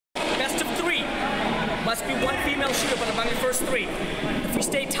has to be one female shooter, but among the first 3. If we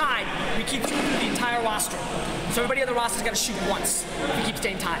stay tied, we keep shooting through the entire roster. So everybody on the roster's got to shoot once if we keep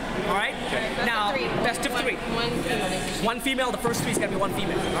staying tied. All right? Okay. Now, best of 3. One female. The first 3's got to be one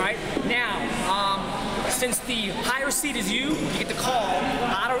female. All right? Now, since the higher seed is you get to call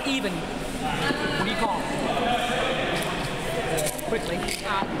odd or even. What do you call? Quickly.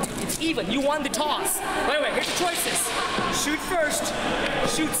 It's even. You won the toss. Wait, here's the choices. Shoot first,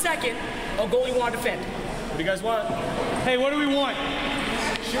 shoot second, or goalie want to defend. What do you guys want? Hey, what do we want?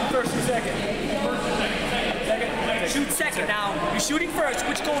 Shoot first, shoot second. Second. Shoot second. Now, you're shooting first.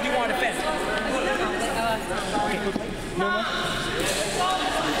 Which goal do you want to defend?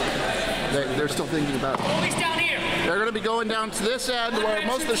 They're still thinking about it. Goalie's down here. They're going to be going down to this end where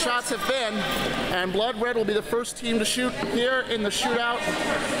most of the shots have been, and Blood Red will be the first team to shoot here in the shootout.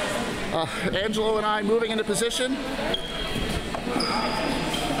 Angelo and I moving into position.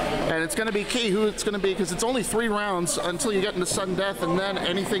 And it's going to be key who it's going to be, because it's only 3 rounds until you get into sudden death, and then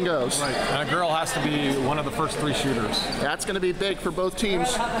anything goes. Right, and a girl has to be one of the first 3 shooters. That's going to be big for both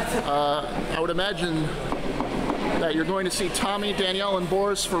teams. I would imagine that you're going to see Tommy, Danielle, and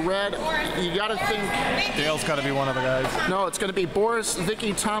Boris for red. You got to think Dale's got to be one of the guys. No, it's going to be Boris,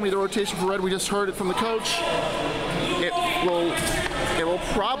 Vicky, Tommy, the rotation for red. We just heard it from the coach. It will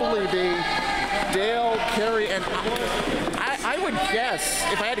probably be Dale, Carrie, and I would guess,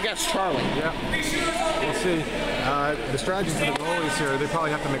 if I had to guess, Charlie. Yeah, we'll see. The strategy for the goalies here, they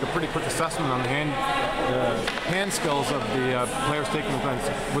probably have to make a pretty quick assessment on the hand skills of the players taking offense.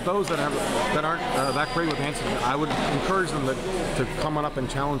 With those that aren't that great with hand skills, I would encourage them to come on up and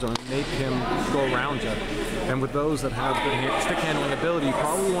challenge him and make him go around you. And with those that have good stick handling ability, you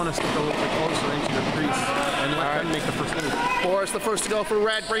probably want to stick a little bit closer into your crease and let them make the first move. Boris, the first to go for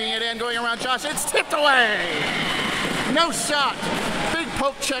red, bringing it in, going around Josh. It's tipped away. No shot. Big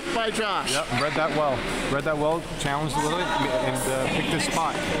poke check by Josh. Yep, read that well. Read that well, challenged a little bit, and picked his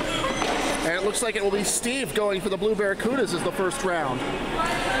spot. And it looks like it will be Steve going for the Blue Barracudas as the first round.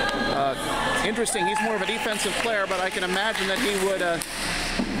 Interesting, he's more of a defensive player, but I can imagine that he would...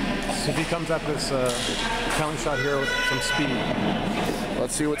 So if he comes at this challenge shot here with some speed.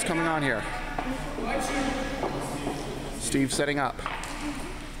 Let's see what's coming on here. Steve setting up.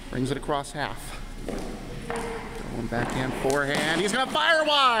 Brings it across half. Going backhand, forehand. He's going to fire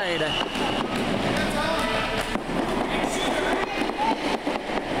wide.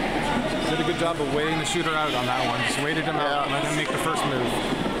 Did a good job of waiting the shooter out on that one. Just waited him out and let him make the first move.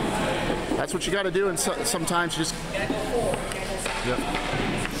 That's what you got to do, and sometimes you just... Yep.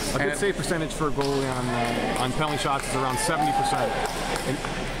 A good save percentage for a goalie on penalty shots is around 70%. And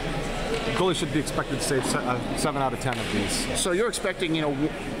the goalie should be expected to save 7 out of 10 of these. So you're expecting,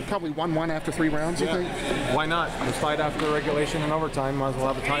 probably 1-1 after 3 rounds, you think? Why not? There's tied after regulation and overtime. Might as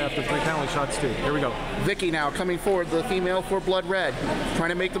well have a tie after 3 penalty shots, too. Here we go. Vicky now coming forward, the female for Blood Red. Trying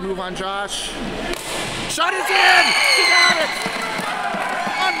to make the move on Josh. Shot is in! She got it!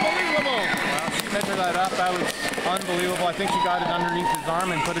 Unbelievable! Well, she measured that up. That was unbelievable. I think she got it underneath his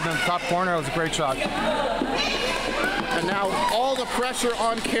arm and put it in the top corner. It was a great shot. And now all the pressure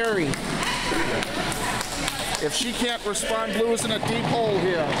on Carrie. If she can't respond, Blue is in a deep hole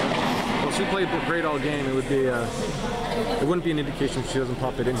here. Well, she played great all game. It would be, it wouldn't be an indication if she doesn't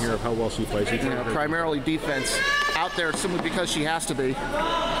pop it in here of how well she plays. Primarily defense out there simply because she has to be.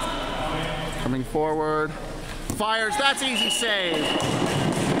 Coming forward, fires. That's easy save.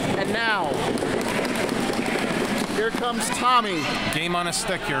 And now, here comes Tommy. Game on a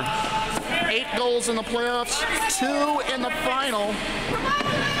stick here. 8 goals in the playoffs, 2 in the final.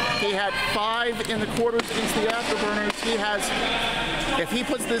 He had 5 in the quarters against the Afterburners. He has, if he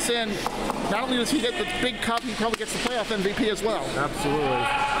puts this in, not only does he get the big cup, he probably gets the playoff MVP as well. Absolutely.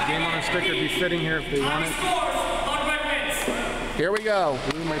 Game on a stick would be fitting here if they want it. Here we go.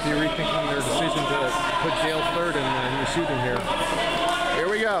 Blue might be rethinking their decision to put Dale third in the shooting here. Here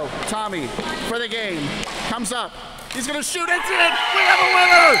we go. Tommy for the game. Comes up. He's going to shoot. It's in. We have a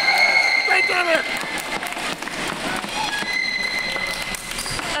winner. They did it.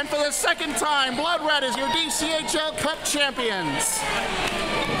 And for the second time, Blood Red is your DCHL Cup champions.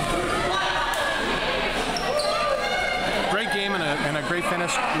 Great game and a great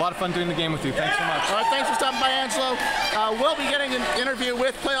finish. A lot of fun doing the game with you. Thanks so much. All right, thanks for stopping by, Angelo. We'll be getting an interview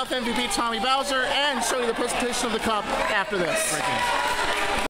with playoff MVP Tommy Bowser and show you the presentation of the cup after this. Great game.